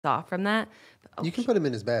off from that. But, you can put him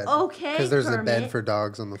in his bed. Okay, because there's Kermit. a bed for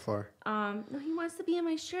dogs on the floor. No, he wants to be in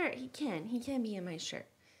my shirt. He can be in my shirt.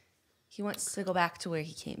 He wants to go back to where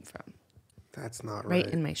he came from. That's not right.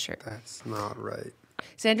 Right in my shirt. That's not right.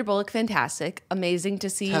 Sandra Bullock, fantastic. Amazing to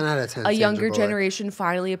see 10 out of 10 a younger Sandra Bullock. generation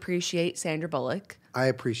finally appreciate Sandra Bullock. I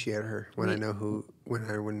appreciate her when I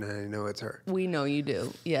know it's her. We know you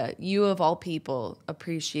do. Yeah, you of all people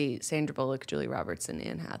appreciate Sandra Bullock, Julie Roberts, and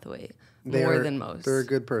Anne Hathaway more than most. They're a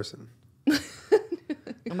good person.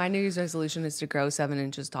 My New Year's resolution is to grow 7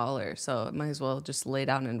 inches taller, so I might as well just lay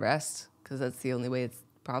down and rest because that's the only way it's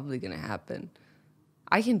probably going to happen.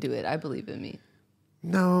 I can do it. I believe in me.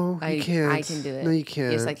 No, you can't. I can do it. No, you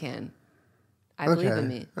can't. Yes, I can. I believe in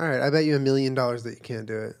me. All right, I bet you $1 million that you can't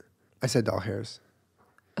do it. I said doll hairs.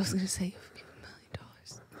 I was going to say $1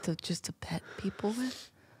 million to just to pet people with.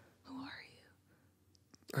 Who are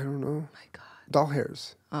you? I don't know. Oh my God. Doll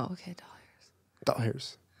hairs. Oh, okay, doll hairs. Doll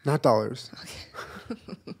hairs, not dollars. Okay.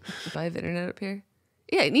 Do I have internet up here?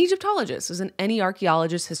 Yeah, an Egyptologist is any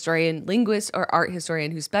archaeologist, historian, linguist, or art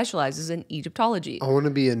historian who specializes in Egyptology. I want to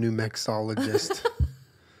be a New Mexologist.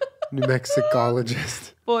 New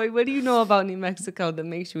Mexicologist. Boy, what do you know about New Mexico that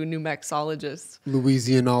makes you a New Mexologist?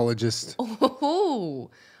 Louisianologist. Oh,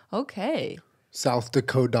 okay. South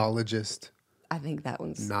Dakotologist. I think that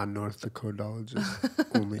one's... Not North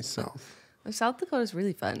Dakotologist. Only South. South Dakota is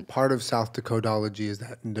really fun. Part of South Dakotology is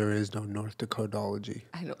that there is no North Dakotology.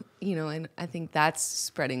 I don't, and I think that's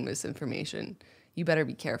spreading misinformation. You better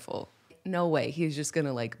be careful. No way. He's just going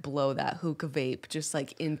to like blow that hookah vape just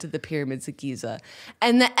like into the pyramids of Giza.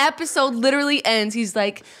 And the episode literally ends. He's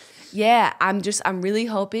like, yeah, I'm really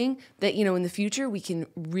hoping that, in the future we can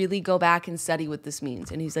really go back and study what this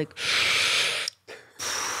means. And he's like,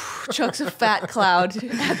 chucks a fat cloud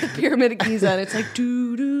at the pyramid of Giza, and it's like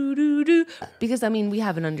do do do do. Because we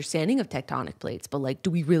have an understanding of tectonic plates, but like,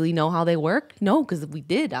 do we really know how they work? No, because if we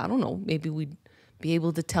did, I don't know. Maybe we'd be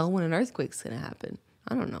able to tell when an earthquake's gonna happen.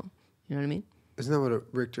 I don't know. You know what I mean? Isn't that what a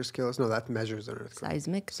Richter scale is? No, that measures an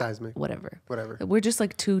earthquake. Seismic. Whatever. Whatever. We're just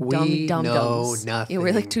like two dumb dums. Nothing. Yeah,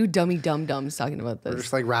 we're like two dummy dums talking about this. We're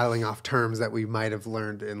just like rattling off terms that we might have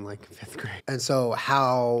learned in like 5th grade. And so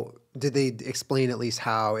how did they explain at least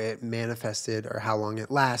how it manifested or how long it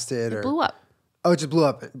lasted? It blew up. Oh, it just blew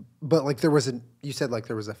up. But like you said like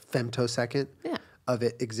there was a femtosecond of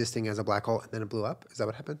it existing as a black hole and then it blew up? Is that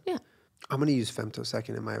what happened? Yeah. I'm going to use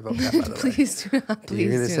femtosecond in my vocab, by the way. Please do not. Please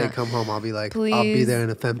You're going to say, not. come home. I'll be like, Please. I'll be there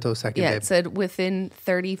in a femtosecond, Yeah, babe. it said within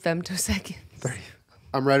 30 femtoseconds. 30.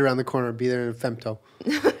 I'm right around the corner. Be there in a femto.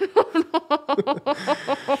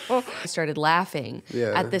 I started laughing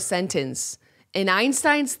at the sentence. In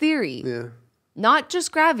Einstein's theory, not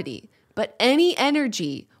just gravity, but any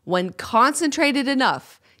energy, when concentrated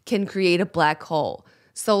enough, can create a black hole.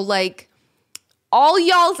 So, like, all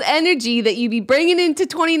y'all's energy that you be bringing into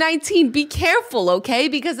 2019, be careful, okay?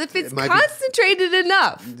 Because if it's concentrated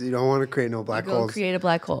enough, you don't want to create no black holes. Create a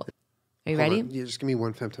black hole. Are you ready? Yeah, just give me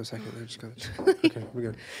 1 femtosecond. I'm just gonna. Okay, we're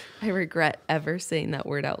good. I regret ever saying that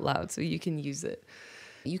word out loud, so you can use it.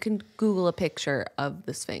 You can Google a picture of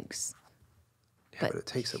the Sphinx. Yeah, but it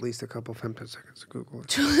takes at least a couple femtoseconds to Google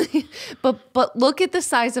it. but look at the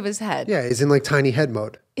size of his head. Yeah, he's in like tiny head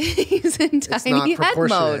mode. He's in tiny head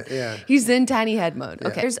mode. Yeah. He's in tiny head mode.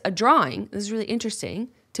 Okay. There's a drawing. This is really interesting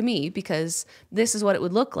to me because this is what it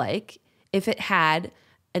would look like if it had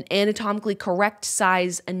an anatomically correct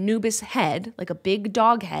size Anubis head, like a big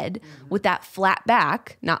dog head with that flat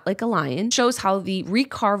back, not like a lion. Shows how the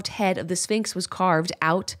recarved head of the Sphinx was carved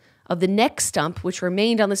out of the neck stump, which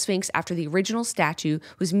remained on the Sphinx after the original statue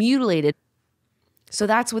was mutilated. So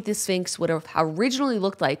that's what the Sphinx would have originally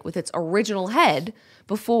looked like with its original head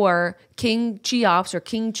before King Cheops or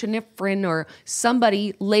King Chenifrin or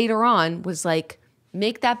somebody later on was like,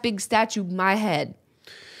 make that big statue my head.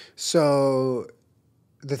 So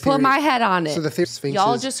the theory, put my head on it. So the theory Sphinx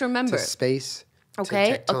y'all just remember to space.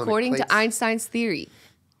 Okay, to according plates. to Einstein's theory,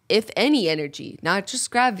 if any energy, not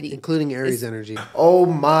just gravity, including Ares energy. Oh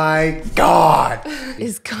my God!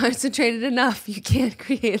 Is concentrated enough, you can't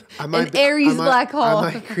create an Ares black hole.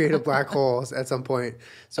 I might create a black hole at some point.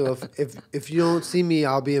 So if you don't see me,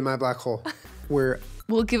 I'll be in my black hole. We'll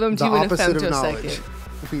give them to you in a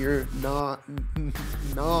femtosecond. We're not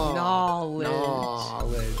knowledge.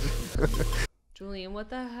 Julian, what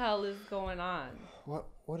the hell is going on?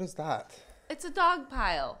 What is that? It's a dog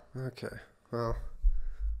pile. Okay, well.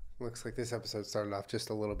 Looks like this episode started off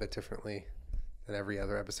just a little bit differently than every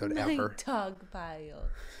other episode ever. My dog pile.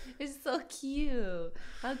 It's so cute.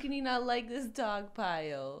 How can you not like this dog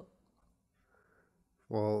pile?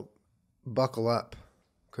 Well, buckle up,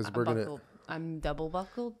 because we're gonna. I'm double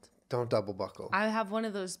buckled. Don't double buckle. I have one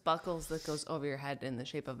of those buckles that goes over your head in the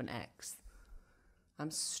shape of an X. I'm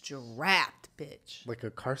strapped, bitch. Like a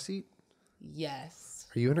car seat? Yes.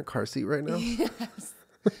 Are you in a car seat right now? Yes.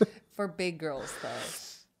 For big girls, though.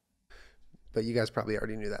 But you guys probably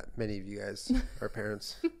already knew that. Many of you guys are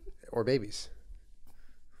parents or babies.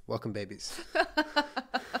 Welcome, babies.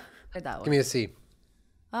 That one. Give me a C.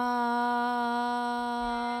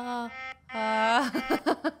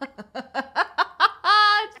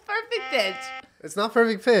 It's perfect pitch. It's not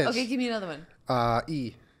perfect pitch. Okay, give me another one.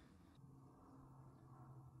 E.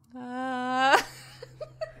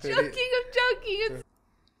 Joking, I'm joking.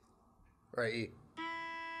 Right, E.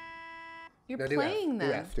 You're No, playing do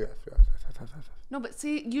them. F. Do F. No, but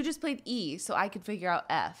see, you just played E, so I could figure out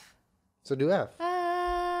F. So do F.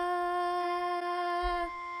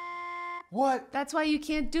 What? That's why you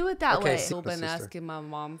can't do it that way. C. I've been Sister. asking my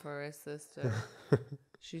mom for a sister.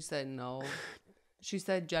 She said no. She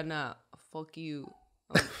said, Jenna, fuck you.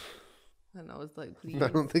 And I was like, please. I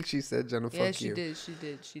don't think she said Jenna, Yeah, fuck you. she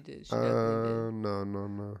did. She definitely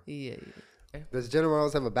No. did. Yeah. Does Jenna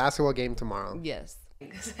Morales have a basketball game tomorrow? Yes.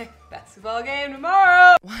 Basketball game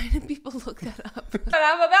tomorrow. Why did people look that up? I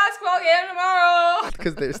have a basketball game tomorrow.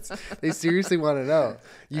 Because they seriously want to know.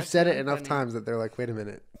 You've That's said it really enough funny. times that they're like, wait a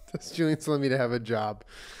minute. Does Julien still want me to have a job?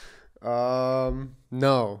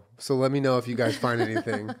 No. So let me know if you guys find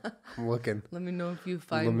anything. I'm looking. Let me know if you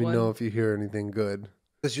find Let me one. know if you hear anything good.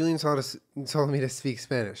 Does Julien told me to speak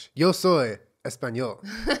Spanish. Yo soy español.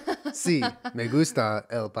 Sí, me gusta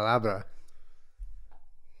el palabra.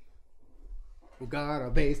 Jugar a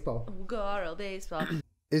baseball. Girl, baseball.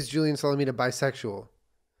 Is Julien telling me to bisexual?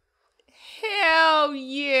 Hell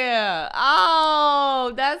yeah.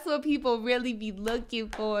 Oh, that's what people really be looking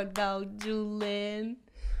for though, Julien.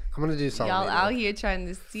 I'm gonna do something. Y'all out here trying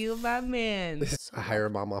to steal my man. I hire a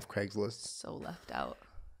mom off Craigslist. So left out.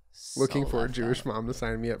 Looking So for a left Jewish out. mom to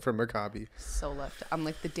sign me up for Maccabi. So left. I'm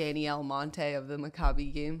like the Danielle Monte of the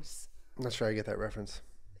Maccabi games. I'm not sure I get that reference.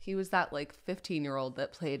 He was that like 15-year-old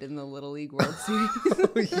that played in the Little League World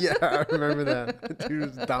Series. Yeah, I remember that. The dude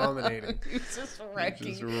was dominating. He was just wrecking.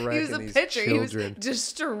 Just He was wrecking a these pitcher. He was children.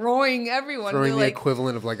 destroying everyone. Throwing They're the like,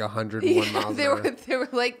 equivalent of like 101 miles they an hour. they were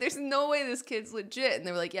like, there's no way this kid's legit. And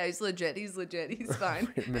they were like, yeah, he's legit. He's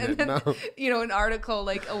fine. Wait a minute, and then, no. an article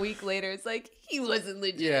like a week later, it's like, he wasn't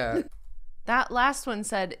legit. Yeah. That last one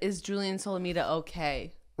said, is Julien Solomita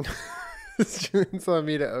okay? It's Julien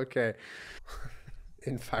Solomita, okay.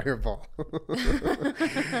 In Fireball.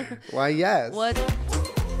 Why, yes. What?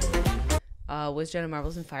 Was Jenna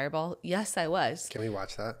Marbles in Fireball? Yes, I was. Can we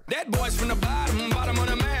watch that? That boy's from the bottom of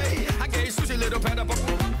the man. I gave Sushi a little pat up.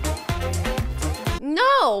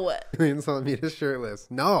 No! Julien Solomita shirtless.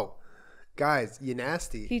 No. Guys, you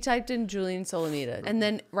nasty. He typed in Julien Solomita. And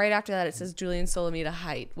then right after that, it says Julien Solomita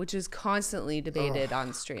height, which is constantly debated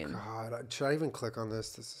on stream. God, should I even click on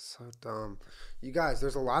this? This is so dumb. You guys,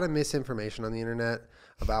 there's a lot of misinformation on the internet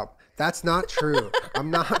about that's not true. I'm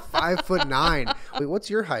not 5'9". Wait, what's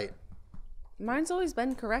your height? Mine's always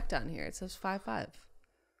been correct on here. It says 5'5".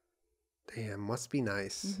 Damn, must be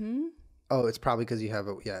nice. Mm-hmm. Oh, it's probably because you have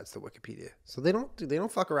a it's the Wikipedia. So they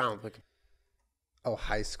don't fuck around with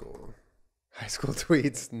high school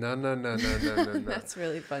tweets. No. That's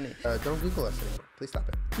really funny. Don't Google us anymore. Please stop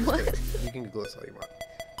it. Just What? kidding. You can Google us all you want.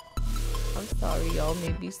 I'm sorry, y'all.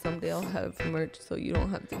 Maybe someday I'll have merch so you don't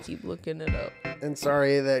have to keep looking it up. And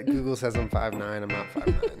sorry that Google says I'm 5'9". I'm not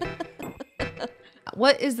 5'9".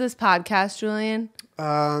 What is this podcast, Julien?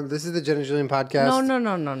 This is the Jenna Julien podcast.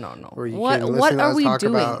 No. Where you What can listen what to are us we talk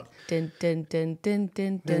doing? about- Dun, dun, dun, dun,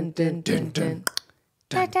 dun, dun, dun, dun, dun.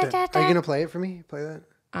 Are you gonna play it for me? Play that.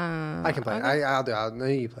 I can play it. I'll do it. No,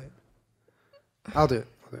 you play it. I'll do it.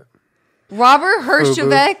 Robert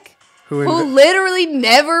Herjavec, who literally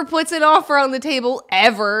never puts an offer on the table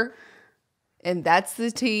ever, and that's the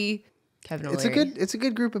T. Kevin O'Leary. It's a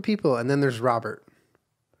good group of people, and then there's Robert.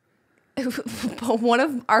 But one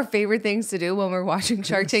of our favorite things to do when we're watching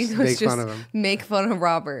Shark Tank was Make just fun of him. make fun of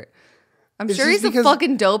Robert. I'm It's sure just he's because- a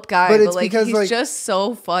fucking dope guy, but but, it's like because, he's like- just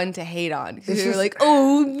so fun to hate on. Because It's they're just- like,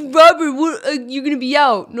 "Oh, Robert, what, you're gonna be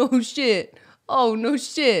out? No shit. Oh, no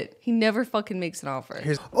shit." He never fucking makes an offer.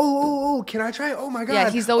 Can I try? Oh my god. Yeah,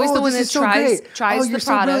 he's always the this one that is so tries great. the you're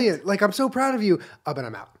so product. brilliant. Like I'm so proud of you. Oh, but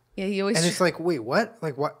I'm out. Yeah, he always. And it's like, wait, what?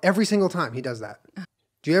 Like what? Every single time he does that.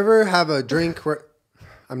 Do you ever have a drink where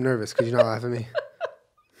I'm nervous? Could you not laugh at me?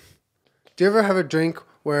 Do you ever have a drink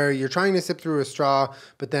where you're trying to sip through a straw,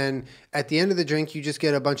 but then at the end of the drink you just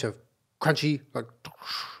get a bunch of crunchy, like,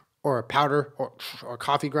 or a powder or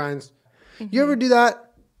coffee grinds? You ever do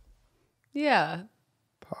that? yeah.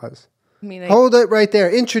 Pause. I mean, Hold it right there.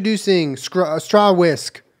 Introducing straw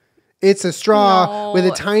whisk. It's a straw No. with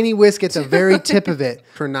a tiny whisk at the very tip of it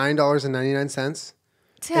for $9.99.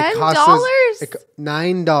 $10?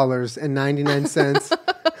 $9.99.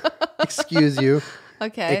 Excuse you.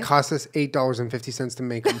 Okay. It costs us $8.50 to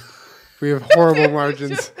make them. We have horrible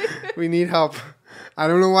margins. We need help. I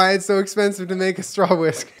don't know why it's so expensive to make a straw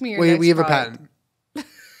whisk. me your Wait, next we have product. a patent.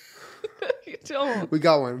 You don't. We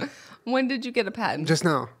got one When did you get a patent? just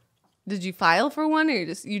now. Did you file for one, or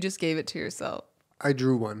you just gave it to yourself? I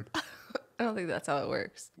drew one. I don't think that's how it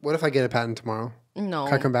works. What if I get a patent tomorrow? No.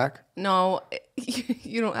 Can I come back? No,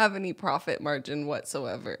 you don't have any profit margin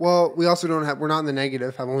whatsoever. Well, we also don't have. We're not in the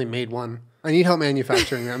negative. I've only made one. I need help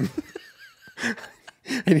manufacturing them.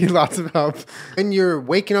 I need lots of help. And you're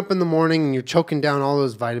waking up in the morning and you're choking down all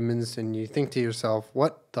those vitamins, and you think to yourself,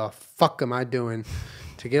 "What the fuck am I doing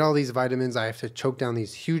to get all these vitamins? I have to choke down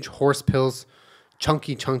these huge horse pills,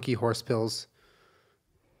 chunky horse pills."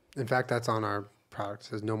 In fact, that's on our product. It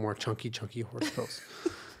says no more chunky horse pills.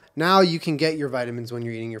 Now you can get your vitamins when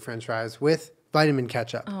you're eating your French fries with vitamin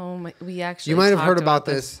ketchup. Oh my! We actually You might have heard talked about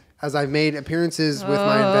this as I've made appearances with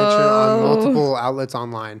my invention on multiple outlets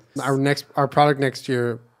online. Our product next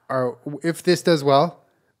year, if this does well,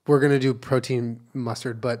 we're gonna do protein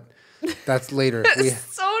mustard, but that's later.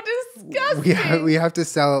 So disgusting. we have to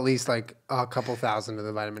sell at least like a couple thousand of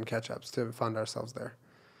the vitamin ketchups to fund ourselves there.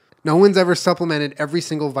 No one's ever supplemented every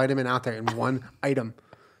single vitamin out there in one item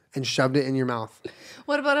and shoved it in your mouth.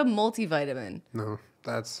 What about a multivitamin? No,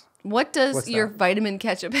 that's... What does What's your that? vitamin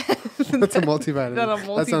ketchup have? That's a multivitamin. That a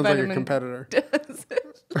That sounds like a multivitamin competitor. does?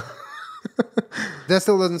 That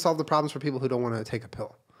still doesn't solve the problems for people who don't want to take a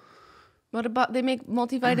pill. What about they make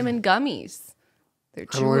multivitamin gummies? They're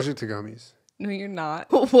I'm allergic to gummies. No, you're not.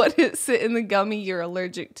 What is it in the gummy you're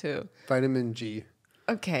allergic to? Vitamin G.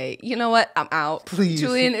 Okay, you know what? I'm out. Please,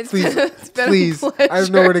 Julian, it's please, been please. a pleasure. I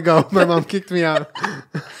have nowhere to go. My mom kicked me out.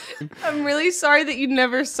 I'm really sorry that you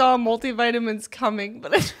never saw multivitamins coming,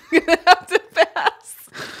 but I'm gonna have to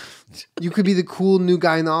pass. You could be the cool new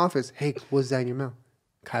guy in the office. Hey, what's that in your mouth?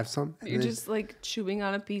 Can I have some? And You're then- just like chewing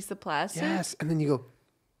on a piece of plastic. yes, and then you go.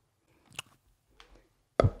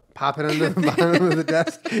 Pop it under the bottom of the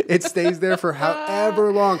desk. It stays there for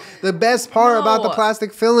however long. The best part about the No.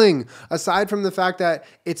 plastic filling, aside from the fact that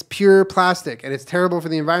it's pure plastic and it's terrible for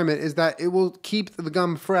the environment, is that it will keep the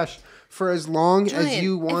gum fresh for as long as Julian,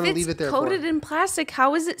 you want to leave it there if it's coated for. in plastic,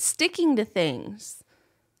 how is it sticking to things?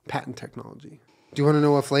 Patent technology. Do you want to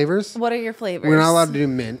know what flavors? What are your flavors? We're not allowed to do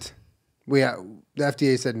mint. The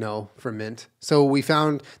FDA said no for mint. So we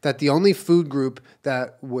found that the only food group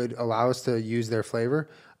that would allow us to use their flavor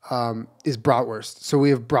is bratwurst. So we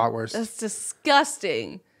have bratwurst. That's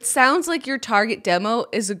disgusting. Sounds like your target demo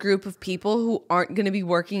is a group of people who aren't going to be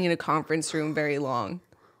working in a conference room very long.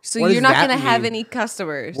 So What you're does not that going to have mean? any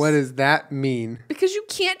customers. What does that mean? Because you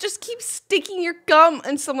can't just keep sticking your gum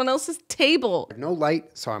on someone else's table. No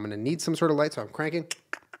light, so I'm going to need some sort of light. So I'm cranking.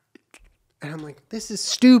 And I'm like, this is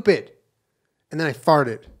stupid. And then I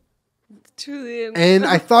farted. Julian. And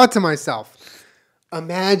I thought to myself,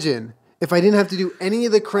 imagine if I didn't have to do any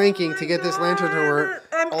of the cranking to get this lantern to work.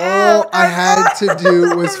 All I had to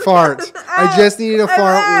do was fart. I just needed to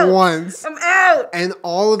fart once. I'm out. And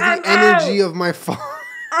all of the energy of my fart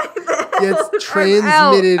gets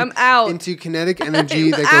transmitted I'm out. into kinetic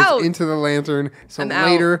energy I'm that out. goes into the lantern. So I'm out.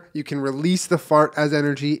 later you can release the fart as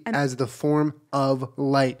energy as the form of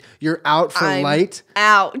light. You're out for I'm light.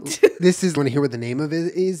 out. This is, want to hear what the name of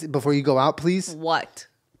it is before you go out, please? What?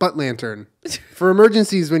 Butt lantern. For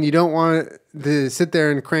emergencies when you don't want to sit there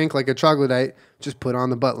and crank like a troglodyte, just put on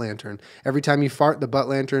the butt lantern. Every time you fart, the butt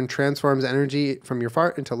lantern transforms energy from your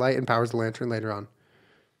fart into light and powers the lantern later on.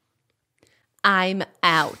 I'm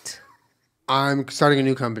out. I'm starting a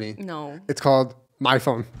new company. No. It's called My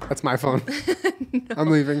Phone. That's my phone. I'm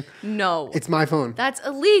leaving. No. It's my phone. That's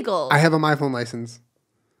illegal. I have a My Phone license.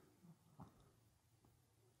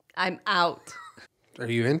 I'm out. Are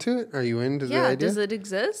you into it? Are you into the Yeah, idea? does it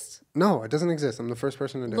exist? No, it doesn't exist. I'm the first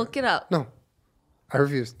person to do Look it. it up. No. I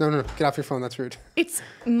refuse. No. Get off your phone. That's rude. It's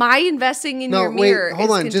my investing in No, your wait. mirror. Hold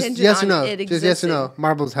is on. Just contingent yes or on no. it Just yes or no. existing.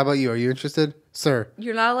 Marbles, how about you? Are you interested? Sir.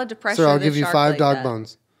 You're not allowed to pressure Sir, I'll the give you shark 5 like dog that.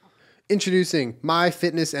 bones. Introducing My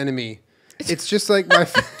Fitness Enemy. It's just like my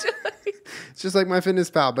it's just like My Fitness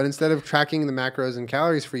Pal, but instead of tracking the macros and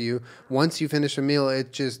calories for you, once you finish a meal,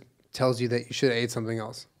 it just tells you that you should have ate something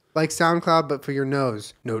else. Like SoundCloud, but for your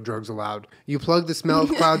nose. No drugs allowed. You plug the Smell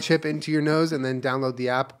Cloud chip into your nose and then download the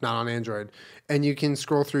app, not on Android. And you can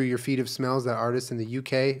scroll through your feed of smells that artists in the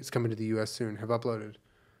UK, it's coming to the US soon, have uploaded.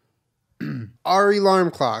 Our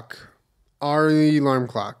alarm clock.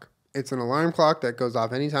 It's an alarm clock that goes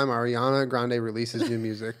off anytime Ariana Grande releases new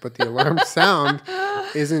music, but the alarm sound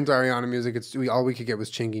isn't Ariana music. All we could get was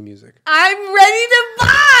Chingy music. I'm ready to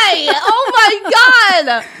buy. Oh my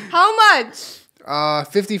God. How much?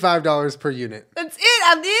 $55 per unit. That's it.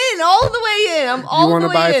 I'm in. All the way in. I'm all the way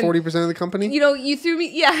in. You want to buy 40% of the company? You know, you threw me.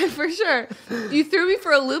 Yeah, for sure. You threw me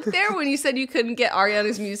for a loop there when you said you couldn't get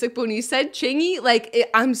Ariana's music, but when you said Chingy,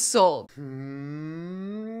 I'm sold.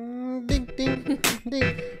 Ding, ding,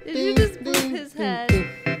 ding, Did you just move his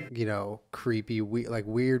head? You know, creepy,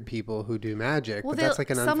 weird people who do magic. Well, but that's like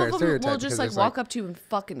an some unfair of them stereotype. will just walk up to you and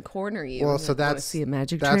fucking corner you. Well, so that's see a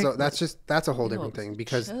magic that's trick. that's a whole different thing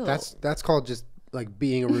because that's called just like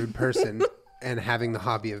being a rude person and having the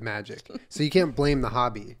hobby of magic. So you can't blame the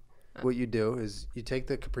hobby. What you do is you take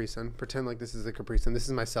the Capri Sun, pretend like this is a Capri Sun. This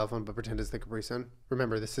is my cell phone, but pretend it's the Capri Sun.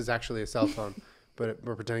 Remember, this is actually a cell phone, but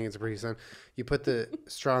we're pretending it's a Capri Sun. You put the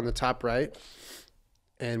straw on the top right,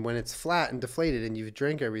 and when it's flat and deflated and you've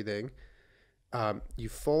drank everything, you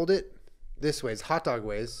fold it this way. It's hot dog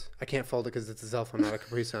ways. I can't fold it because it's a cell phone, not a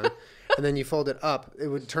Capri Sun. And then you fold it up. It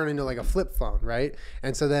would turn into like a flip phone, right?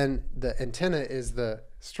 And so then the antenna is the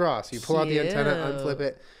straw. So you pull out the antenna, unflip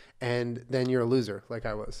it, and then you're a loser, like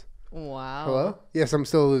I was. Wow. Hello? Yes, I'm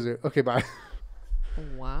still a loser. Okay, bye.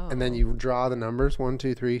 Wow. And then you draw the numbers 1,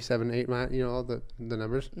 2, 3, 7, 8. You know all the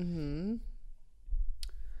numbers. Mm-hmm.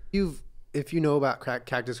 If you know about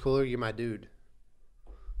Cactus Cooler, you're my dude.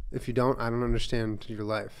 If you don't, I don't understand your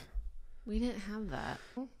life. We didn't have that.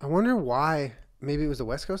 I wonder why. Maybe it was a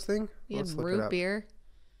West Coast thing. We Let's had look it root up. beer.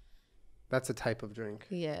 That's a type of drink.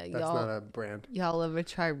 Yeah, that's not a brand. Y'all ever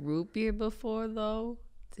try root beer before though?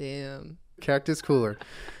 Damn. Cactus Cooler,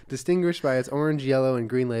 distinguished by its orange, yellow, and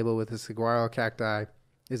green label with a saguaro cacti,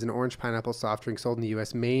 is an orange pineapple soft drink sold in the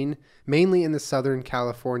U.S. mainly in the Southern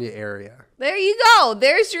California area. There you go.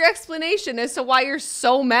 There's your explanation as to why you're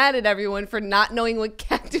so mad at everyone for not knowing what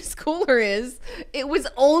Cactus Cooler is. It was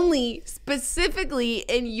only specifically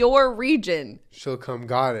in your region. She'll come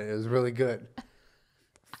got it. It was really good.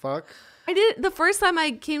 Fuck. I did the first time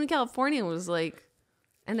I came to California was like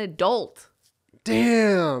an adult.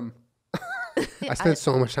 Damn. I spent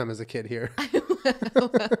so much time as a kid here.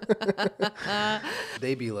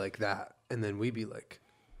 They be like that, and then we be like.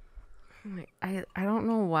 I don't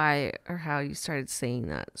know why or how you started saying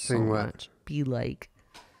that so much. Be like.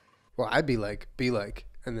 Well, I'd be like,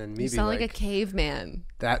 and then me you be sound like a caveman.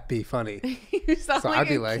 That'd be funny. You sound so like I'd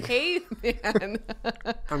be a like, caveman.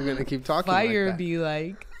 I'm gonna keep talking. Fire like that. be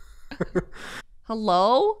like.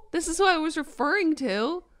 Hello? This is who I was referring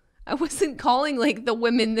to. I wasn't calling like the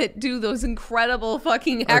women that do those incredible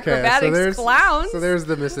fucking acrobatics clowns. So there's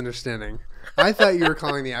the misunderstanding. I thought you were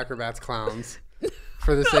calling the acrobats clowns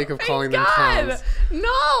for the sake of calling them clowns.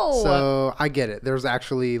 No. So I get it. There's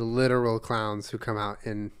actually literal clowns who come out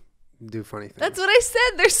and do funny things. That's what I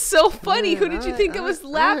said. They're so funny. Who did you think I was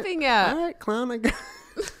laughing at? All right, clown. I got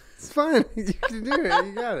it's fine. You can do it.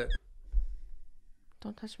 You got it.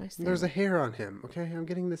 Don't touch my skin. There's a hair on him. Okay, I'm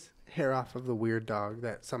getting this hair off of the weird dog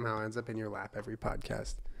that somehow ends up in your lap every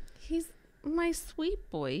podcast. He's my sweet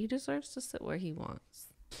boy. He deserves to sit where he wants.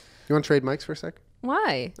 You want to trade mics for a sec?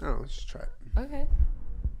 Why? Oh, let's just try it. Okay.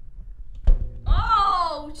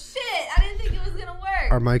 Oh shit! I didn't think it was gonna work.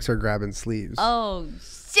 Our mics are grabbing sleeves. Oh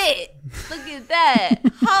shit! Look at that!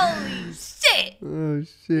 Holy shit! Oh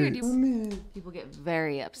shit! People get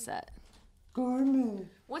very upset.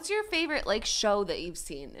 What's your favorite show that you've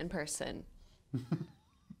seen in person?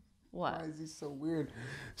 What? Why is he so weird?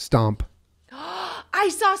 Stomp. I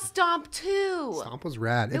saw Stomp too. Stomp was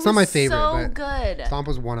rad. It's not my favorite, so but good. Stomp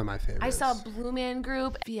was one of my favorites. I saw Blue Man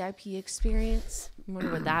Group VIP experience. I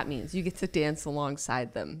wonder what that means. You get to dance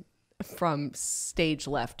alongside them from stage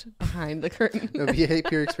left behind the curtain. No,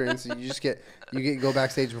 VIP experience. You go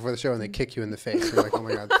backstage before the show and they kick you in the face. You're like, oh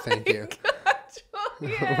my god, thank you.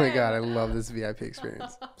 Oh my god, I love this VIP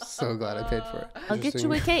experience. I'm so glad I paid for it. I'll get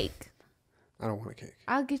you a cake. I don't want a cake.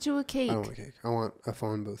 I'll get you a cake. I don't want a cake. I want a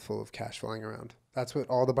phone booth full of cash flying around. That's what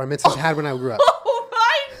all the bar mitzvahs had when I grew up. Oh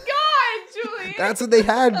my god, Julian. That's what they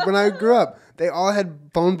had when I grew up. They all had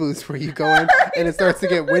phone booths where you go in and it starts to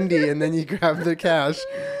get windy and then you grab the cash.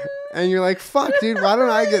 And you're like, fuck, dude, why don't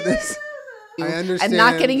I get this? I understand. I'm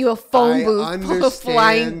not getting you a phone booth full of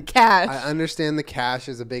flying cash. I understand the cash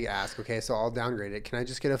is a big ask. Okay, so I'll downgrade it. Can I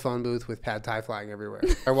just get a phone booth with pad thai flying everywhere?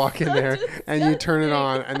 I walk in there and you turn it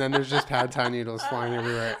on and then there's just pad thai noodles flying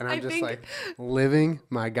everywhere. And I'm just like living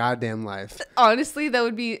my goddamn life. Honestly, that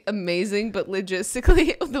would be amazing. But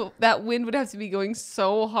logistically, that wind would have to be going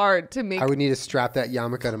so hard to make. I would need to strap that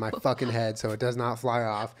yarmulke to my fucking head so it does not fly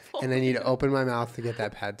off. And I need to open my mouth to get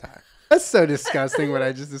that pad thai. That's so disgusting what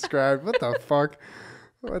I just described. What the fuck?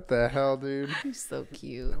 What the hell, dude? He's so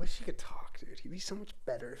cute. I wish he could talk, dude. He'd be so much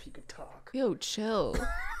better if he could talk. Yo, chill.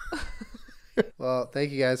 Well,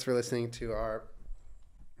 thank you guys for listening to our...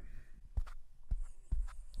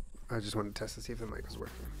 I just wanted to test to see if the mic was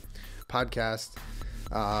working. Podcast.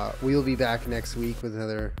 We'll be back next week with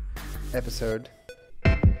another episode.